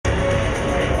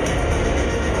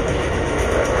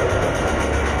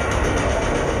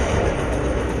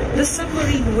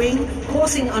wing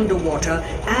coursing underwater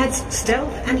adds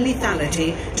stealth and lethality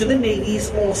to the Navy's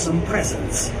awesome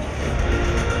presence.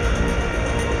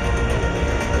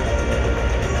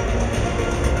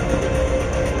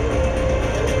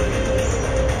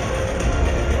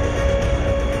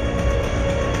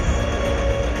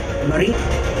 Marine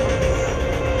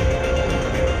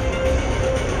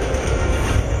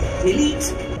Elite.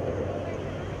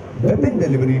 Weapon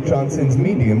delivery transcends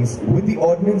mediums, with the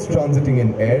ordnance transiting in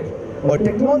air. Or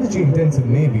technology-intensive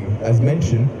Navy, as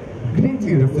mentioned,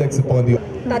 greatly reflects upon the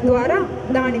తద్వారా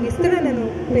దాని విస్తరణను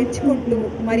పెంచుకుంటూ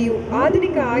మరియు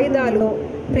ఆధునిక ఆయుధాలు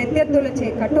ప్రత్యర్థులచే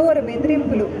కఠోర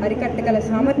బెదిరింపులు అరికట్టగల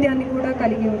సామర్థ్యాన్ని కూడా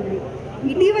కలిగి ఉంది.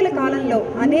 ఇటీవల కాలంలో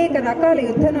అనేక రకాల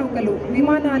యుద్ధ నౌకలు,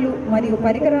 విమానాలు మరియు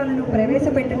పరికరాలను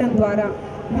ప్రవేశపెట్టడం ద్వారా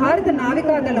భారత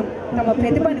నావికాదళం తమ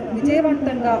ప్రతిభను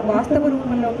విజయవంతంగా వాస్తవ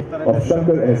రూపంలో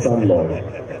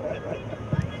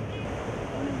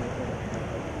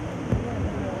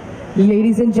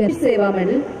Ladies and gentlemen, Seva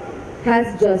Medal has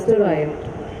just arrived.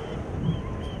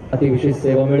 अति विशिष्ट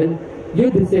सेवा मेडल,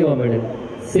 युद्ध सेवा मेडल,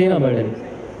 सेना मेडल,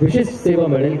 विशिष्ट सेवा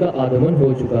मेडल का आगमन हो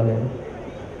चुका है.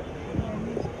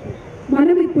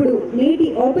 మనం ఇప్పుడు నేటి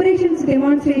ఆపరేషన్స్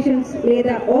డెమాన్స్ట్రేషన్స్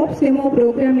లేదా ఆప్స్ డెమో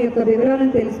ప్రోగ్రామ్ యొక్క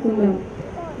వివరాలను తెలుసుకుందాం.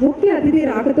 ముఖ్య అతిథి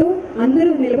రాకతో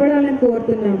అందరూ నిలబడాలని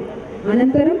కోరుతున్నాం.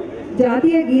 అనంతరం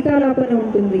జాతీయ గీతాలాపన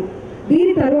ఉంటుంది.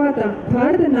 దీని తర్వాత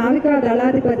భారత నావికా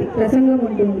దళాధిపతి ప్రసంగం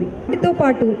ఉంటుంది. వీటితో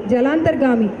పాటు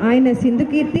జలాంతర్గామి ఆయన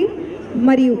సింధుకీర్తి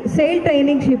మరియు సెయిల్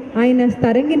ట్రైనింగ్ షిప్ ఆయన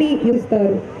స్తరంగిని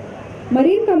ఇస్తారు.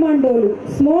 మరీన్ కమాండోలు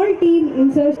స్మాల్ టీమ్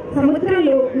ఇన్సర్ట్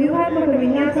సముద్రంలో వ్యూహాత్మక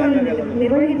విన్యాసాలను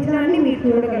నిర్వహించడాన్ని మీరు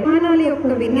చూడగలరు. విమానాల యొక్క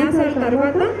విన్యాసాల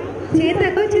తర్వాత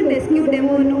చేతకు రెస్క్యూ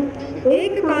డెమోను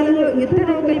ఏకకాలంలో యుద్ధ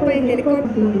నౌకలపై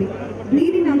హెలికాప్టర్ ఉంది.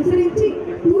 దీనిని అనుసరించి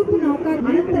తూర్పు నౌక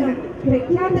అనంతరం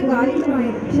ప్రఖ్యాత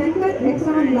గాలికమైన శంకర్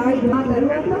ఎక్సాన్ లాయిడ్ ఆ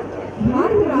తర్వాత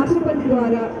భారత రాష్ట్రపతి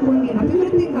ద్వారా కొన్ని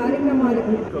అభివృద్ధి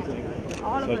కార్యక్రమాలకు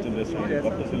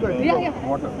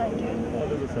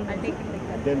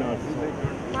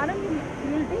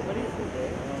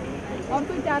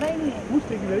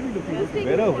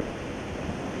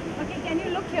Okay, can you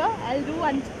look here? I'll do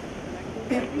one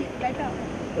better.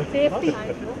 Safety.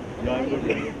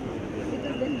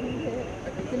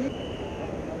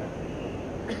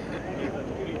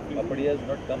 Apadi has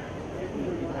not come.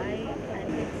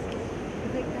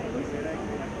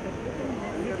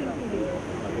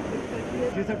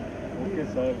 She said, okay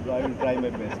sir, I will try my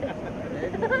best.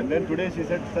 And then today she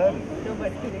said, sir. No,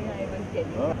 but today I was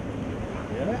getting.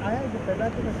 Yeah. I have the pedal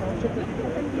to the sound check.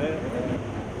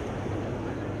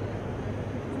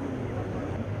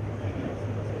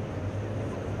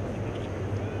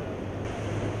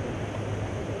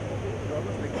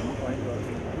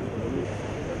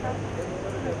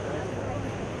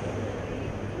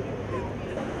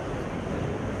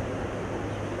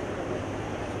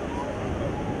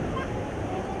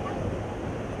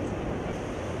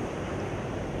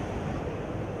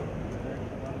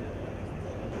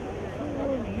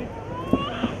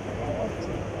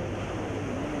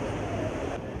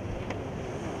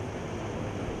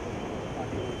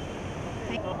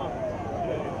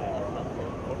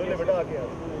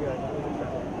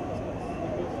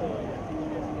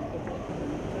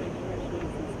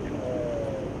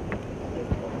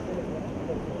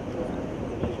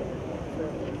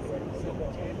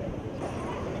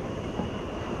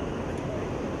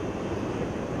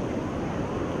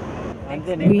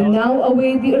 We now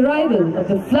await the arrival of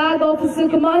the Flag Officer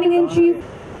Commanding-in-Chief.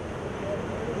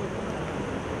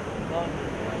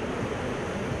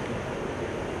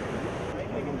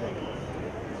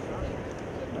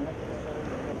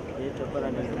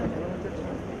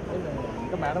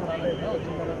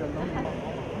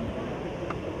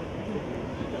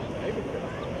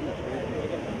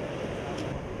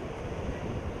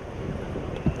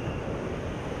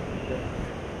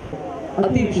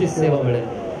 अति विशिष्ट सेवा medal,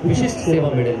 विशिष्ट सेवा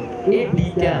medal AD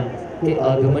camp के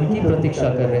आगमन की प्रतीक्षा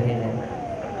कर रहे हैं.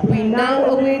 We now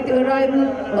await the arrival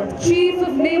of Chief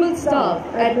of Naval Staff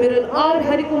Admiral R.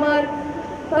 Harikumar,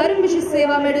 Param Vishish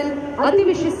Seva Medal, Ati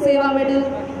Vishish Seva Medal,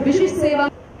 Vishish Seva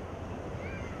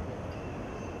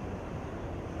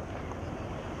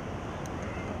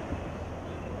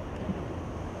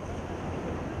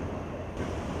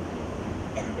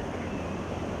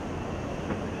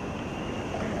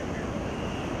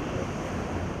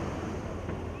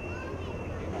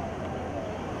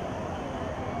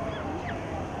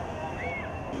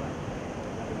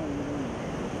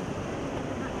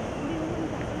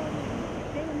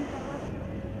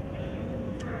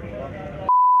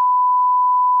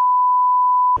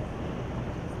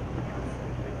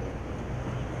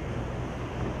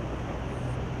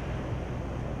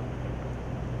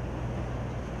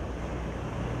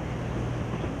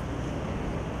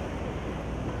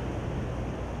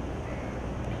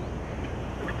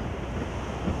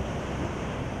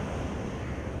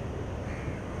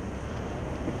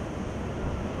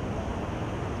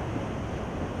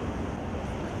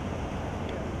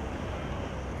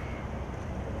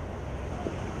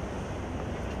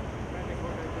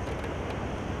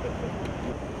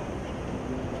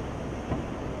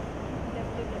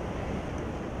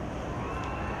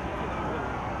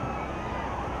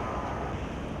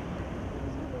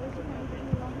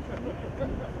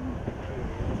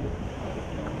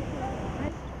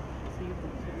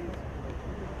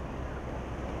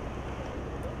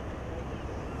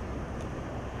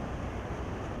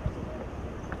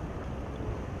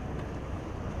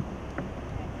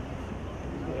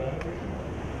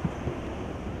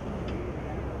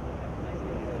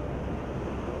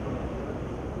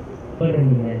बढ़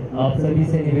रही हैं। आप सभी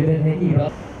से निवेदन है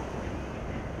कि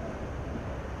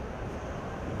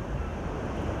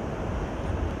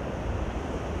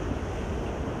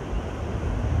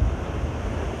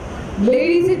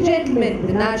Ladies and gentlemen,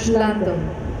 the national anthem.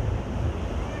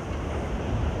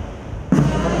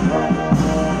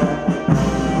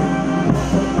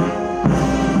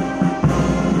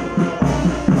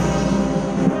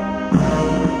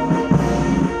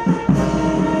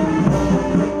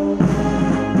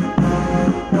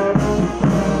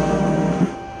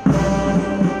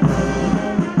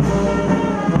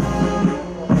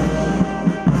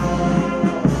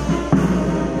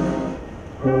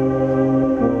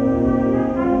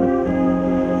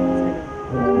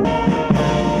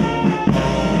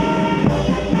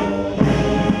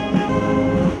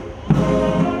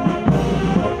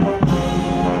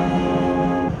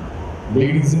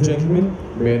 Ladies and gentlemen,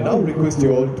 may I now request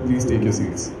you all to please take your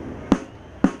seats.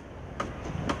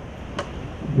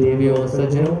 देवी और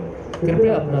सज्जनों,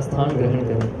 कृपया अपना स्थान ग्रहण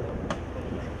करें।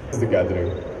 The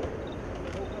gathering.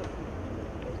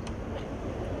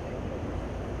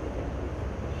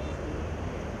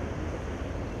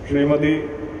 Srimati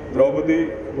Draupadi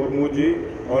Murmu ji,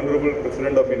 Honorable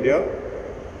President of India.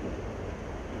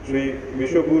 Shri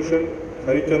Vishwabhushan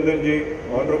Harichandan ji,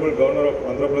 Honorable Governor of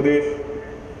Andhra Pradesh.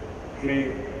 Shri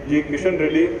G. Kishan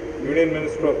Reddy, Union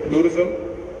Minister of Tourism.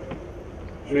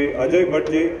 Shri Ajay Bhatt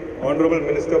ji, Honorable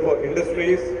Minister for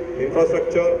Industries,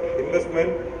 Infrastructure, Investment.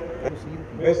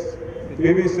 Miss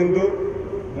P.V. Sindhu,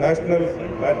 National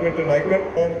Badminton icon,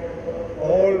 and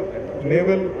all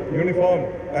naval uniform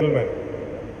gentlemen.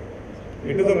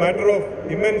 It is a matter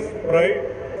of immense pride,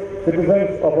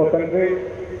 citizens of our country,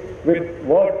 with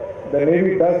what the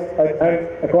Navy does and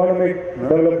economic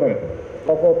development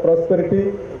of our prosperity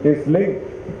is linked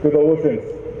to the oceans.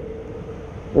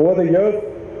 Over the years,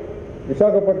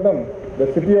 Visakhapatnam, the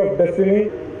city of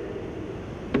destiny,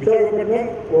 Visakhapatnam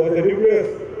was the nucleus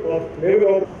of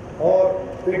naval or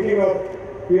thinking of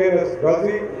PNS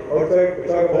Ghazi outside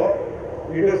Visakhapatnam.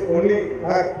 It is only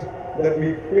act that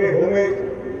we pay homage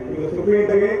to the Supreme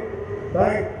Leader,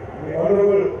 thank the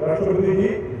Honorable Rashtrapati ji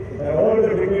and all the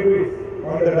dignitaries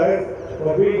on the dais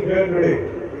for being here today.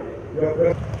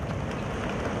 Your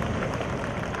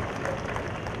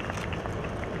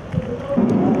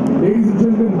Ladies and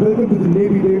gentlemen, welcome to the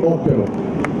Navy Day of Terror.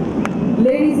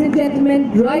 Ladies and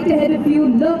gentlemen, right ahead of you,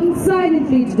 lurking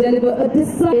silently to deliver a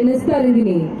decisive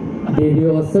Karangini. देवी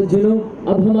और सज्जनों,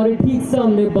 अब हमारे ठीक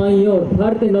सामने बाईं ओर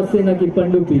भारतीय नौसेना की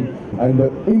पनडुब्बी And the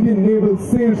Indian Naval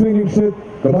Sail Training Ship,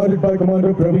 commanded by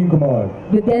Commander Praveen Kumar.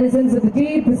 The denizens of the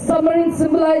deep, the submarine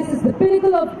symbolizes the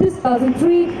pinnacle of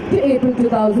 2003 to April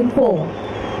 2004.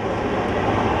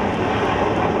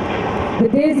 The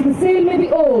days of the sail may be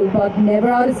old, but never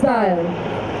out of style.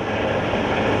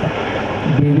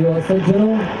 देवी और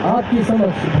सज्जनों, आपकी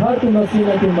समक्ष भारतीय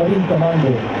नौसेना के marine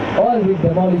commando all rig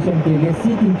demolition के लिए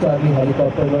seeking Charlie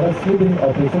helicopter द्वारा स्लीपिंग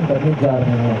ऑपरेशन करने जा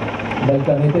रहे हैं। दल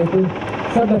का नेतृत्व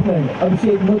सब lieutenant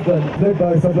Abhishek Mudgal, Led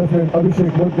by Sub-Lieutenant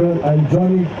Abhishek Mudgal and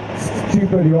Johnny Chief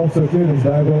Petty Officer Clearance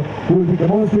Diver, who will be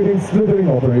demonstrating slithering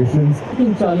operations.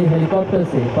 Seeking Charlie helicopter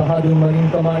से बहादुर मरीन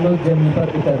कमांडो जमीन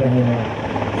पर उतर रहे हैं।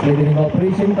 स्लीपिंग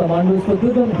ऑपरेशन कमांडोज को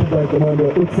दुर्गम By Commander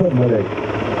Utsav Malek.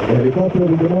 The helicopter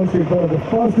will demonstrate one of the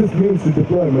fastest means to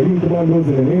deploy marine commandos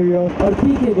in an area, और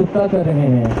तीखे गुप्ता कर रहे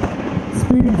हैं।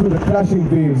 speeding through the crashing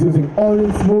waves using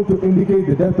orange smoke to indicate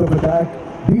the depth of attack.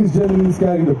 These gentlemen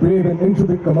carry the brave and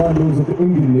intrepid commandos of the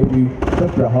Indian Navy, the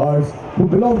Prahars, who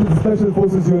belong to the Special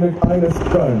Forces Unit INS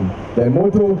Karn. Their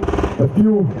motto, the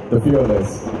few, the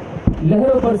fearless.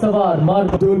 लहरों पर सवार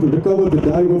मार्ग Turn to recover the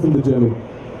diver from the German.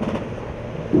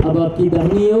 अब आपकी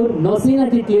दाहिनी ओर नौसेना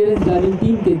की clearance diving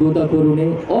team के गोताखोरों ने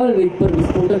ऑल रिग पर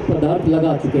विस्फोटक पदार्थ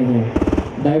लगा चुके हैं।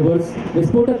 डाइवर्स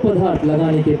विस्फोटक पदार्थ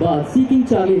लगाने के बाद सीकिंग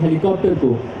चार्ली हेलीकॉप्टर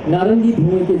को नारंगी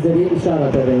धुएं के जरिए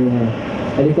इशारा कर रहे हैं।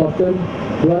 हेलीकॉप्टर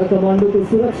द्वारा कमांडो को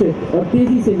सुरक्षित और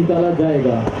तेजी से निकाला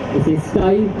जाएगा। इसे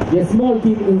स्टाइल या स्मॉल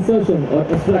कीप इंसर्शन और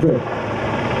एक्सट्रैक्टर।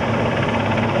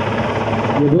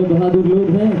 ये वो बहादुर लोग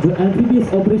हैं जो एम्फीबियस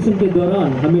ऑपरेशन के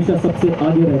दौरान हमेशा सबसे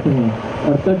आगे रहते हैं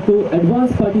और तट को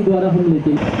एडवांस पार्टी द्वारा हमले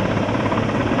के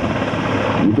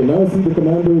You can now see the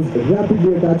commandos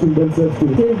rapidly attaching themselves to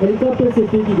the helicopter से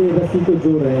फेंकी गई रस्सी को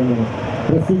जोड़ रहे हैं।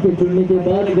 रस्सी के जुड़ने के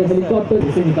बाद यह हेलीकॉप्टर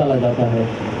से निकाला जाता है।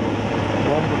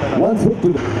 once hooked to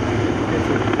the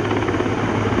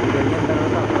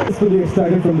successfully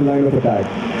extracted from the line of attack.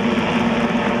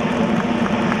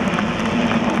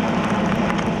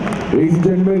 Ladies and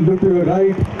gentlemen, look to your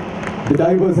right. The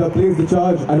divers have placed the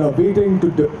charge and are waiting to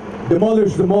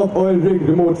demolish the mock oil rig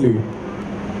remotely.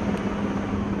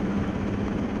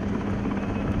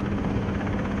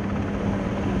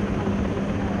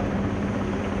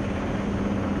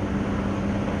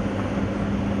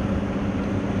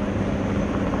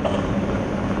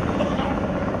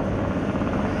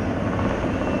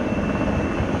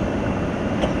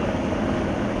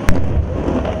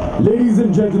 Ladies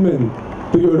and gentlemen,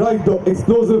 to your right, the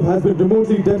explosive has been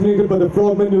remotely detonated by the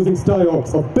frogmen using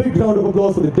Styox. A big round of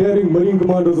applause for the daring Marine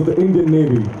commandos of the Indian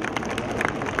Navy.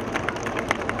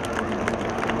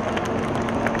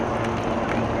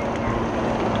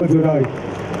 To your right.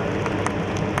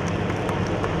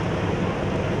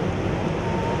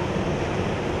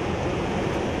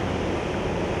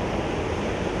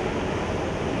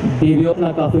 देवी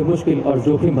अपना काफी मुश्किल और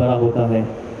जोखिम भरा होता है।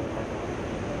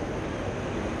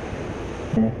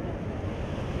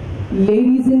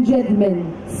 Ladies and gentlemen,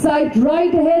 sight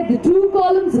right ahead, the two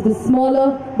columns of the smaller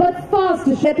but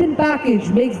faster ship-in package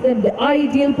makes them the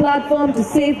ideal platform to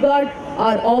safeguard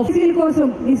our officers కోసం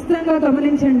విస్తృతంగా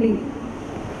గమనించండి.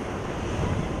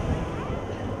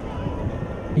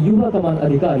 युवा कमान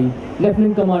अधिकारी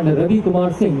लेफ्टिनेंट कमांडर रवि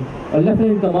कुमार सिंह और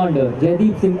लेफ्टिनेंट कमांडर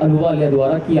जयदीप सिंह अहलुवालिया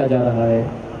द्वारा किया जा रहा है।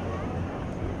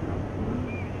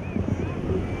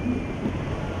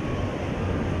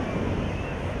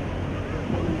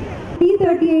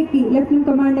 T-38 की लेफ्टिनेंट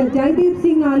कमांडर जयदीप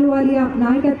सिंह अहलुवालिया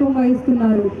नायकत्వం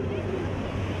వహిస్తున్నారు.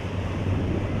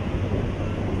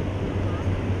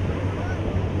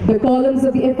 The columns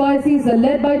of the FICs are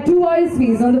led by two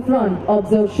ISVs on the front.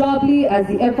 Observe sharply as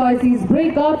the FICs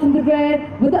break out from the rear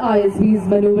with the ISVs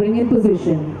maneuvering in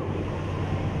position.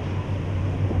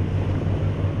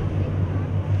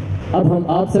 अब हम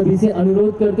आप सभी से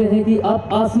अनुरोध करते हैं कि आप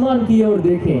आसमान की ओर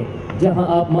देखें, जहां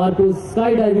आप मार्कोस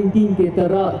स्काई डाइविंग टीम के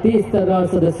तेज तर्रार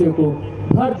सदस्यों को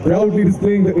proudly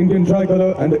displaying the Indian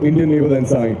tricolor and the Indian naval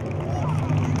ensign.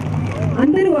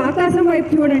 అందరూ ఆకాశం వైపు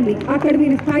చూడండి. అక్కడ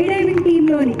మీరు స్కై డైవింగ్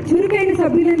టీంలోని చురుకైన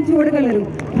సభ్యులను చూడగలరు.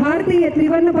 భారతీయ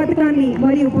త్రివర్ణ పథకాన్ని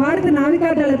మరియు భారత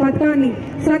నావికాదళ పథకాన్ని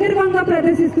సగర్వంగా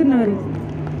ప్రదర్శిస్తున్నారు.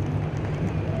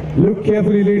 Look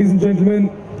carefully, ladies and gentlemen.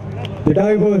 The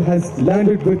diver has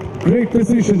landed with great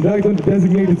precision right on the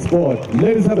designated spot.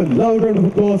 Let us have a loud round of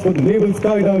applause for the naval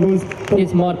skydivers.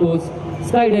 इस मार्कोस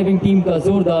स्काई डाइविंग टीम का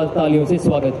जोरदार तालियों से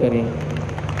स्वागत करें।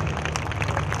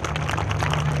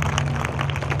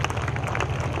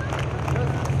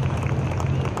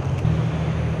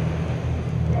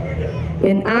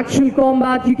 In actual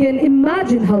combat, you can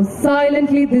imagine how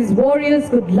silently these warriors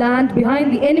could land behind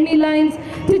the enemy lines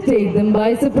to take them by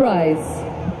surprise.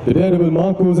 The daredevil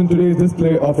Marcos in today's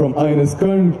display are from INS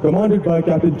Kern, commanded by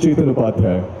Captain Chetan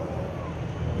Upadhyay.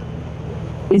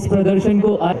 इस प्रदर्शन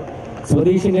को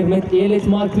स्वदेशी निर्मित ALH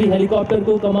Mark III helicopter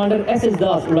को commander SS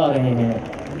दास उड़ा रहे हैं।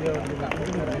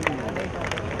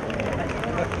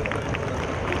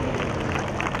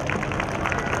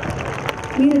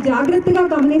 మీరు జాగ్రత్తగా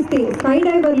గమనిస్తే స్కై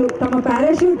డైవర్లు తమ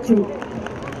parachutes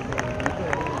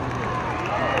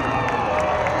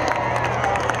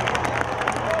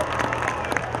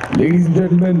Ladies and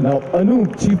gentlemen, now Anup,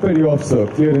 Chief Petty Officer,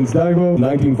 Clearance Diver,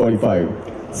 1945.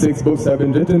 6 books have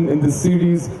been written in this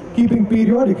series, keeping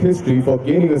periodic history for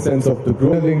gaining a sense of the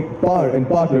growing power and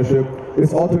partnership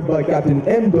is authored by Captain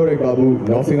M. Dore Babu,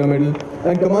 Nausena Medal,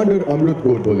 and Commander Amrut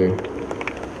Godbole.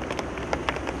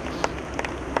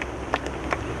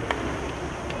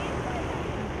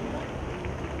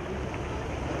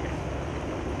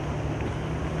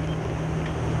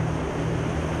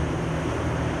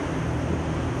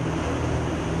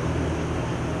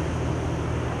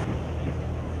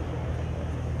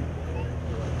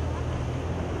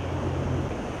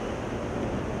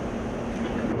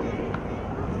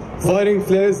 Firing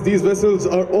flares, these vessels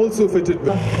are also fitted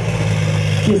with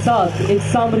के साथ एक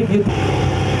सामरिक युद्ध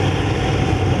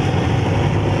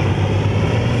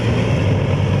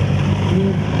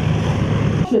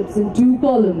Ships in two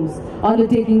columns,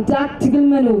 undertaking tactical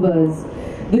maneuvers.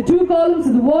 The two columns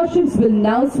of the warships will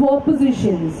now swap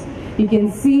positions. You can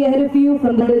see ahead of you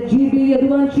from the GB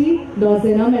Yaduvanshi,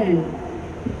 Nausena Medal.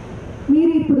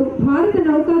 మీరు ఇప్పుడు భారత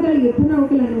నౌకాదళ యుద్ధ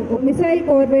నౌకలను మిసైల్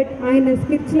కార్వెట్ ఆయన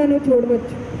స్కిప్స్లను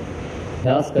చూడవచ్చు.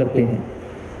 अभ्यास करते हैं।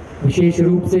 विशेष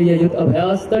रूप से यह युद्ध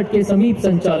अभ्यास तट के समीप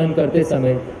संचालन करते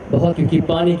समय बहुत, क्योंकि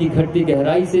पानी की घटती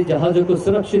गहराई से जहाजों को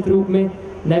सुरक्षित रूप में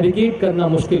नेविगेट करना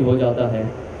मुश्किल हो जाता है।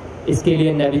 इसके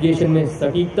लिए नेविगेशन में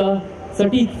सटीकता,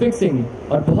 सटीक फिक्सिंग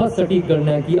और बहुत सटीक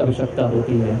गणना की आवश्यकता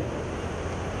होती है।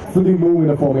 fully move in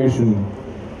a formation.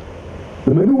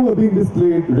 The maneuver being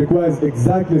displayed requires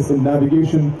exactness in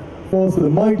navigation, falls for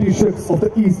the mighty ships of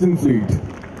the Eastern Fleet.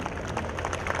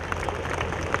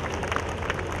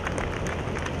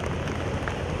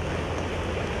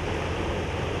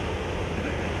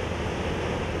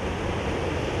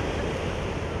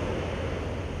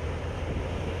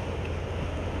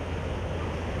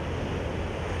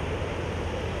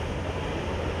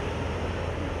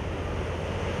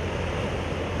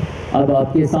 अब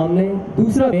आपके सामने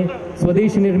दूसरा में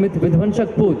स्वदेश निर्मित विध्वंसक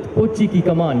पोत कोच्चि की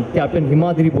कमान कैप्टन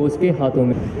हिमाद्री बोस के हाथों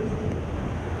में।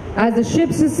 As the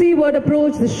ships to seaward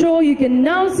approach the shore, you can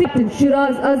now see Captain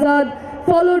Shiraz Azad,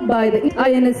 followed by the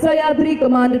INS Sayadri,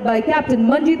 commanded by Captain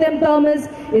Manjeet M. Thomas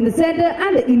in the center,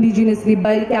 and the indigenously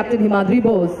by Captain Himadri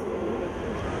Bose.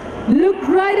 Look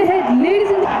right ahead, ladies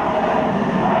and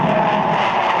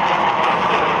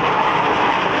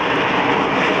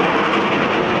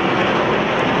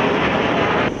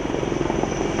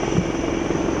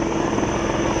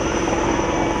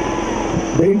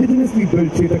The indigenously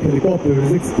built Chetak helicopter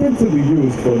is extensively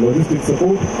used for logistic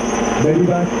support,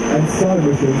 medevac and SAR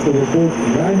missions over both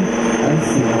land and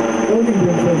sea, earning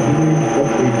themselves the name of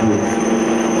angels.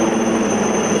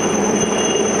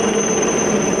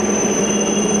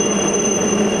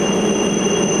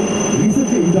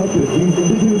 Recently inducted, these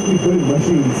indigenously built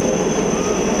machines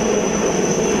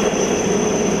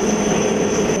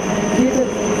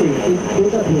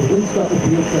winch का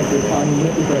उपयोग करके पानी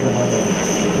में उतर रहा है।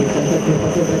 ये संकट में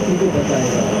फंसे व्यक्ति को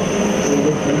बचाएगा।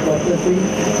 हेलीकॉप्टर से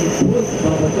ठोस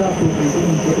बचाव को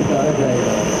नीचे उतारा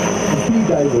जाएगा। The sea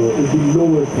diver is being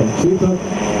lowered from Chetak,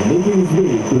 making his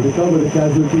way to recover the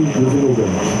casualties using a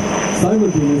winch.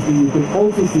 Simultaneously, you can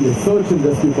also see a search and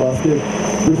rescue basket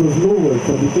which was lowered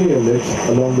from the ALH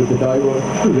along with the diver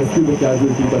to rescue the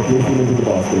casualty by placing into the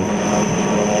basket.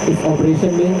 इस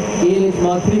operation में ALH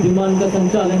Mark 3 विमान का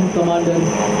संचालन commander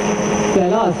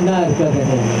Kailash Nair कर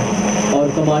रहे हैं और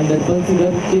commander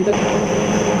Bansidhar Chetak.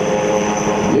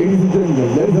 Ladies and gentlemen,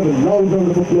 let's have a loud round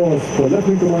of applause for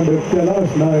Lieutenant Commander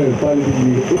Kailash Nair piloting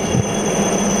the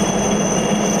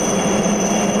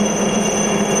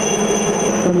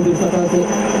समुद्री सतह से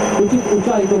उचित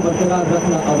ऊंचाई को बरकरार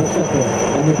रखना आवश्यक है,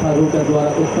 अन्यथा रोटर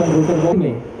द्वारा उत्पन्न रोटर वॉक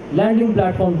में लैंडिंग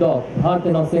प्लेटफॉर्म डॉक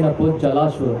भारतीय नौसेना पोत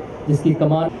जलाश्व जिसकी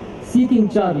कमान सीकिंग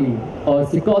चार्ली और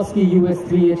सिकोस्की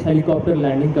US-3H हेलीकॉप्टर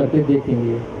लैंडिंग करते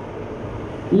देखेंगे।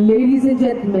 Ladies and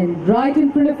gentlemen, right in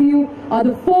front of you are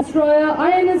the 4th destroyer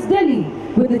INS Delhi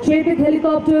with the Chetak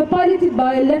helicopter piloted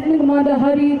by Lieutenant Commander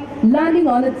Hari landing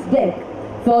on its deck,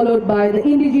 followed by the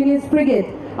indigenous frigate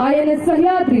INS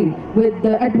Sahyadri with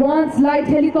the advanced light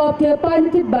helicopter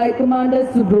piloted by Commander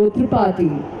Subrot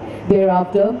Tripathi.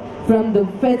 Thereafter, from the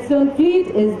Fedstone fleet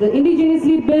is the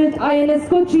indigenously built INS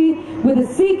Kochi with the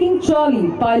Sea King Charlie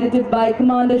piloted by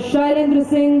Commander Shailendra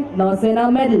Singh,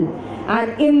 Nausena Medal.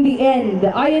 And in the end,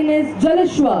 the INS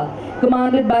Jalashwa,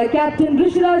 commanded by Captain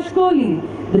Rishraj Kohli,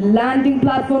 the landing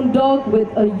platform dock with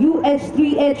a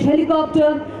UH-3H helicopter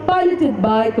piloted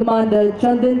by Commander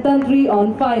Chandan Tantri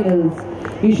on finals.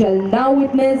 You shall now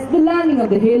witness the landing of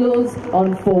the Halos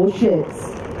on 4 ships.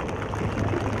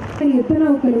 యుద్ధ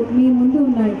నౌకలు మీ ముందు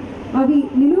ఉన్నాయి. అవి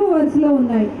నిలువు వరుసలో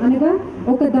ఉన్నాయి, అనగా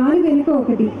ఒక దాని వెనుక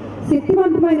ఒకటి.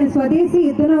 శక్తివంతమైన స్వదేశీ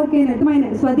యుద్ధ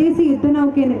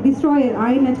నౌకైన డిస్ట్రాయర్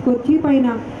ఐఎన్ఎస్ కొచ్చి పైన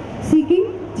సీకింగ్,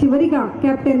 చివరిగా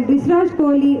కెప్టెన్ రిష్రాజ్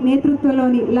కోహ్లీ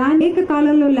నేతృత్వంలోని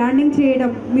ఏకకాలంలో ల్యాండింగ్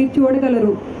చేయడం మీరు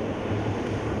చూడగలరు.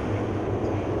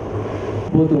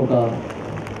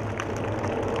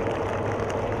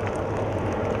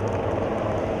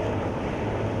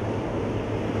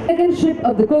 Second ship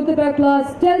of the Kolkata class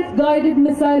stealth-guided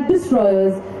missile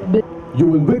destroyers. You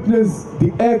will witness the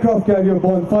aircraft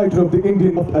carrier-borne fighter of the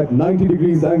Indian at 90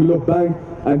 degrees angle of bank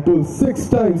and pull 6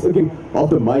 times again of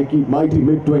the mighty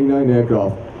MiG-29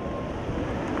 aircraft.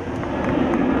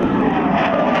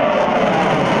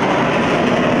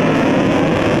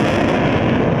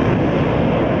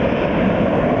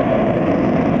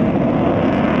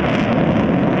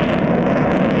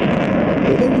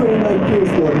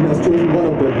 Has chosen one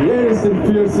of the rarest and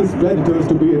fiercest predators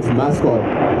to be its mascot,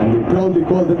 and they proudly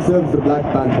call themselves the Black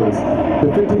Panthers.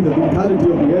 Depicting the brutality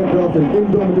of the aircraft and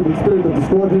indomitable spirit of the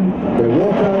squadron, their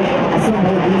warcraft is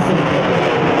somehow recent.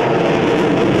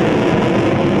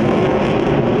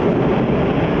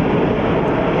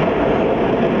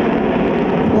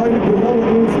 Pilot the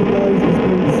Lavador supplies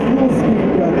displays the slow speed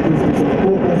characteristics of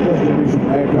 4++ generation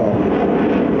aircraft.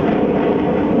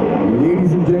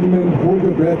 Ladies and gentlemen, hold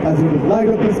your breath as we light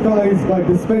up the skies by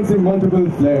dispensing multiple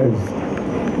flares.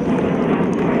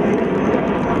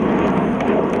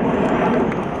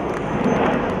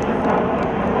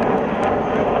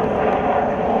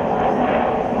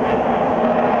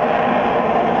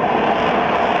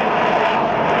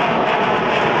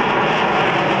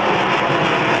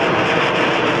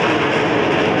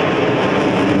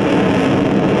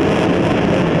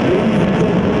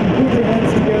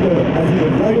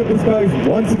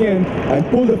 Once again and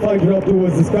pull the fighter up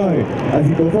towards the sky as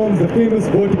he performs the famous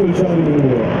vertical Charlie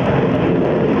maneuver.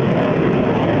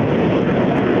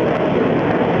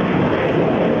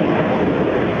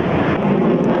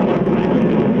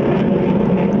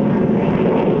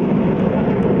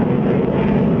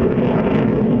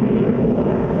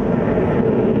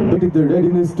 indicate their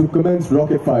readiness to commence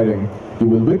rocket firing. You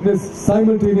will witness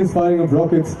simultaneous firing of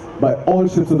rockets by all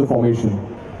ships of the formation.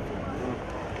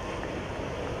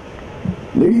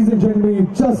 Ladies and gentlemen, you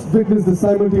just witnessed the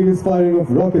simultaneous firing of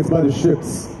rockets by the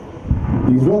ships.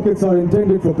 These rockets are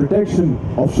intended for protection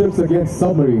of ships against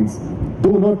submarines,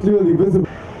 though not clearly visible.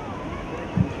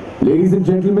 Ladies and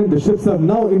gentlemen, the ships have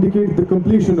now indicated the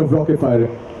completion of rocket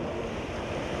firing.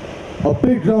 A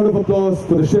big round of applause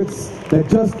for the ships that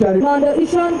just carried. Commander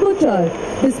Ishan Kochar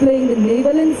displaying the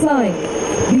naval ensign.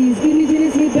 These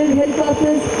indigenously built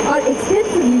helicopters are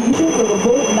extensively used over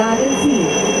both land and sea.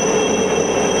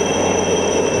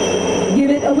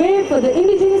 Give it away for the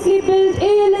indigenously built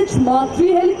ALH Mark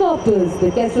III helicopters.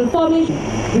 The Kestrel formation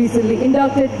recently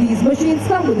inducted. These machines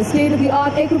come with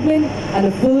state-of-the-art equipment and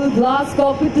a full glass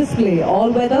cockpit display.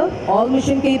 All-weather,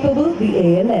 all-mission capable, the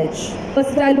ALH.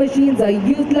 Versatile machines are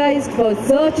utilized for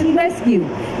search and rescue,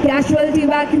 casualty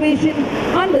evacuation,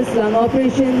 underslung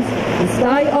operations, the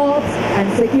sky ops,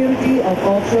 and security of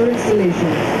offshore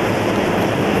installations.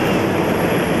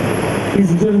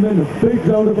 Ladies and gentlemen, a big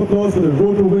round of applause for the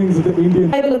rotor wings of the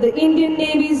Indian. Arrival of the Indian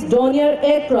Navy's Dornier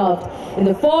aircraft in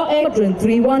the 4 Squadron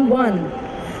 311.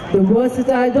 The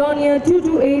versatile Dornier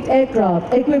 228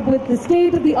 aircraft, equipped with the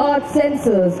state-of-the-art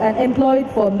sensors and employed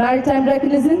for maritime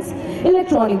reconnaissance,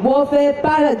 electronic warfare,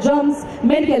 para-jumps,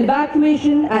 medical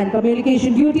evacuation and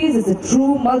communication duties, is a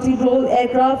true multi-role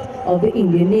aircraft of the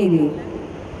Indian Navy.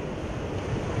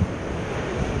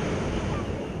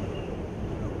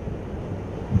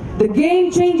 The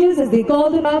game changers, as they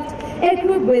call them,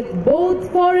 equipped with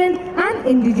both foreign and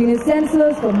indigenous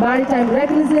sensors for maritime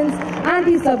reconnaissance,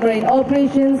 anti-submarine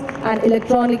operations, and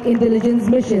electronic intelligence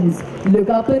missions. Look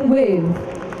up and wave.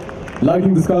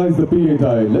 Lighting the skies, the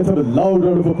P-8I. Let's have a loud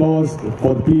round of applause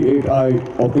for the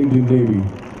P-8I of Indian Navy.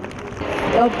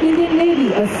 Of Indian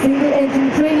Navy, a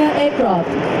single-engine trainer aircraft,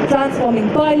 transforming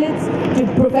pilots to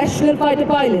professional fighter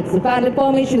pilots. The Phantom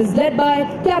formation is led by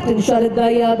Captain Sharad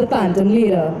Daya, the Phantom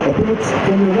leader. Approach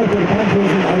from your left and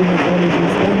hand-closing element formation.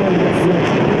 Stand by your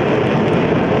left.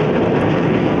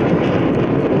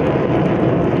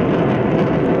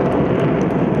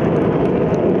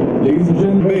 Ladies and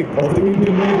gentlemen, of the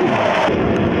Indian Navy.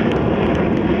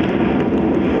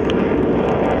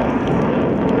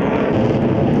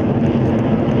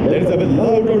 Let's have a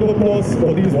loud round of applause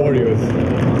for these warriors.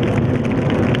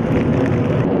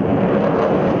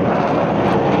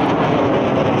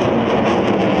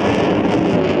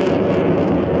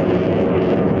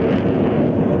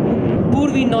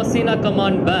 पूर्वी नौसेना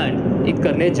command band एक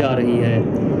करने जा रही है।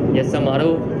 यह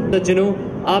समारोह सज्जनों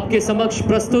आपके समक्ष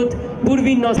प्रस्तुत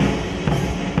पूर्वी नौसेना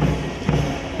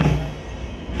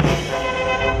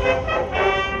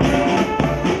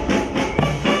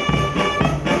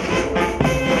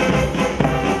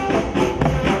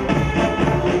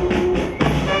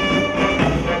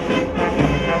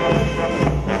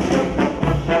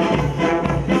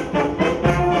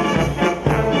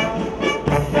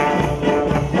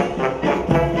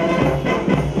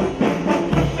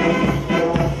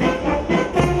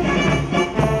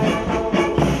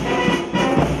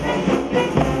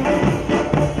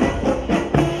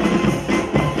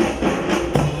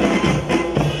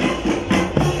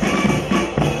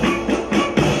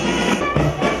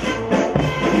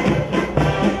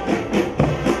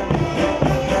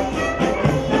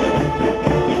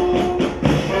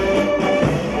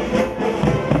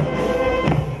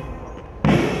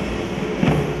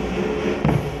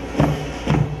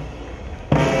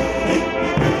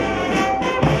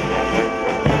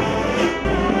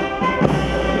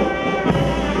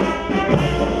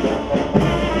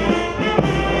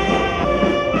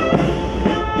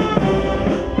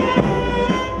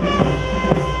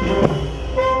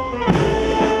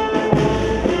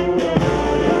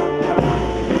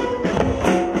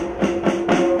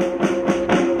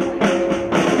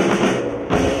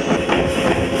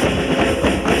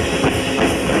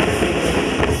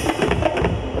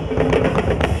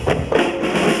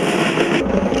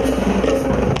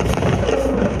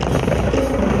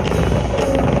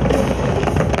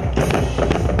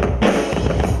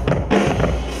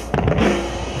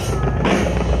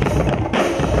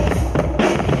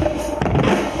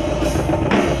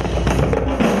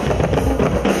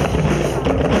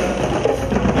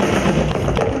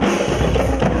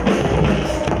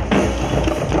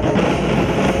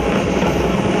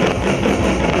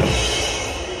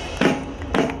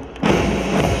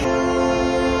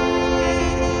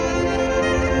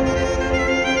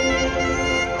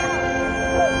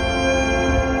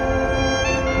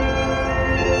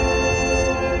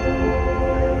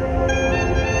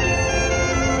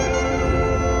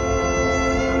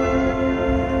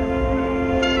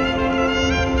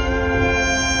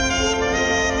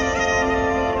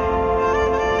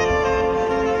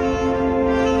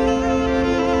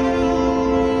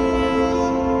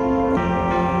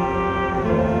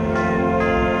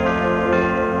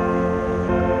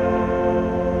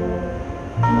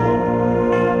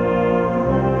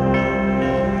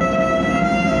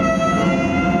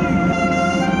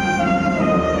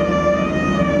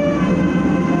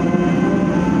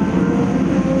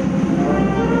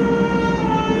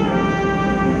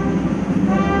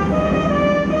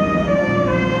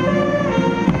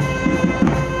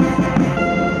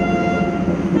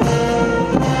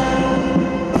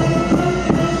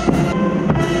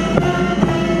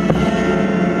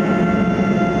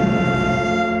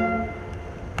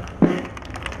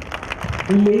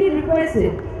Lady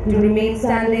requested to remain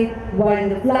standing while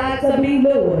the flags are being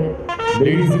lowered.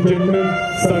 Ladies and gentlemen,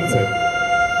 sunset.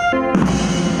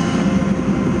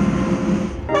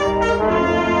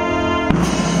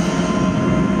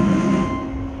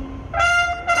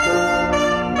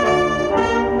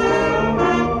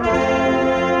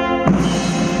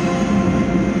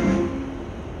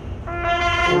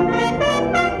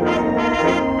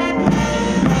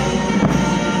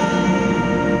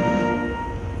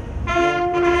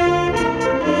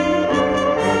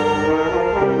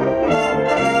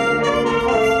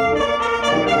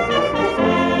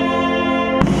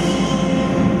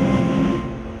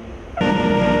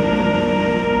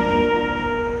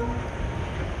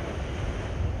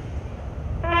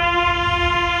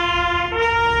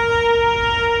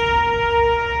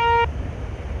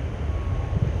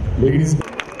 Ladies,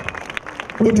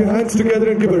 put your hands together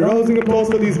and give a rousing applause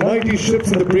for these mighty ships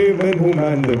and the brave men who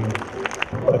man them.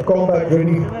 A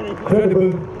combat-ready,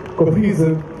 credible,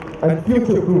 cohesive, and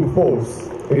future-proof force.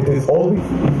 It is all.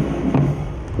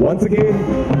 Once again,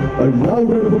 a loud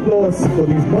round of applause for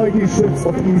these mighty ships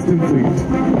of the Eastern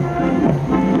Fleet.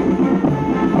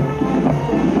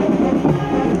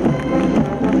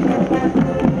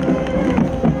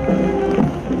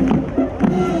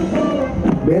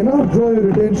 May I now draw your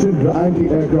attention to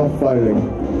anti-aircraft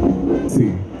firing.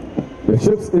 See, the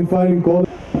ships in firing call.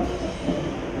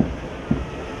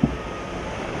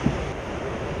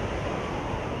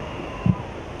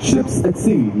 Ships at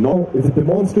sea now is a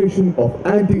demonstration of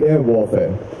anti-air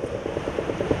warfare.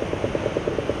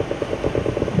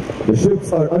 The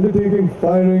ships are undertaking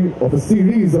firing of a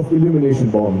series of illumination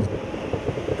bombs.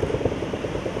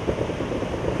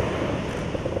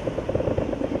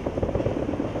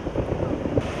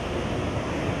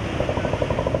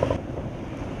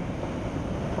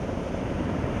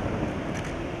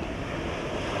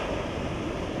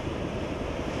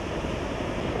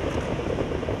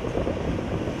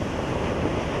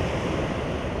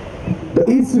 The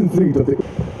Eastern Fleet of the...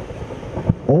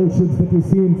 All ships that you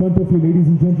see in front of you, ladies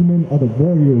and gentlemen, are the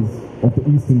warriors of the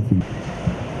Eastern Fleet.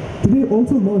 Today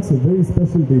also marks a very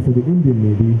special day for the Indian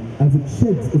Navy as it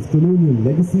sheds its colonial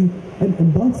legacy and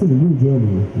embarks on a new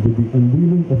journey with the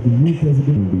unveiling of the new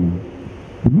president.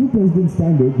 The new president's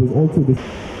standard was also this.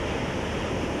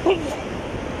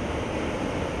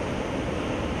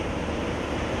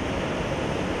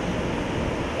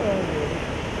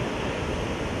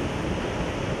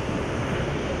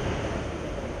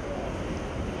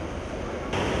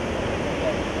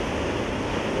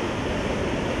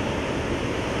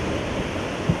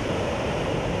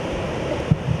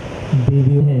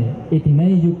 देवी है एक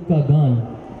नए युग का गान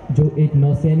जो एक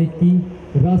नौसैनिक की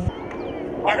राष्ट्र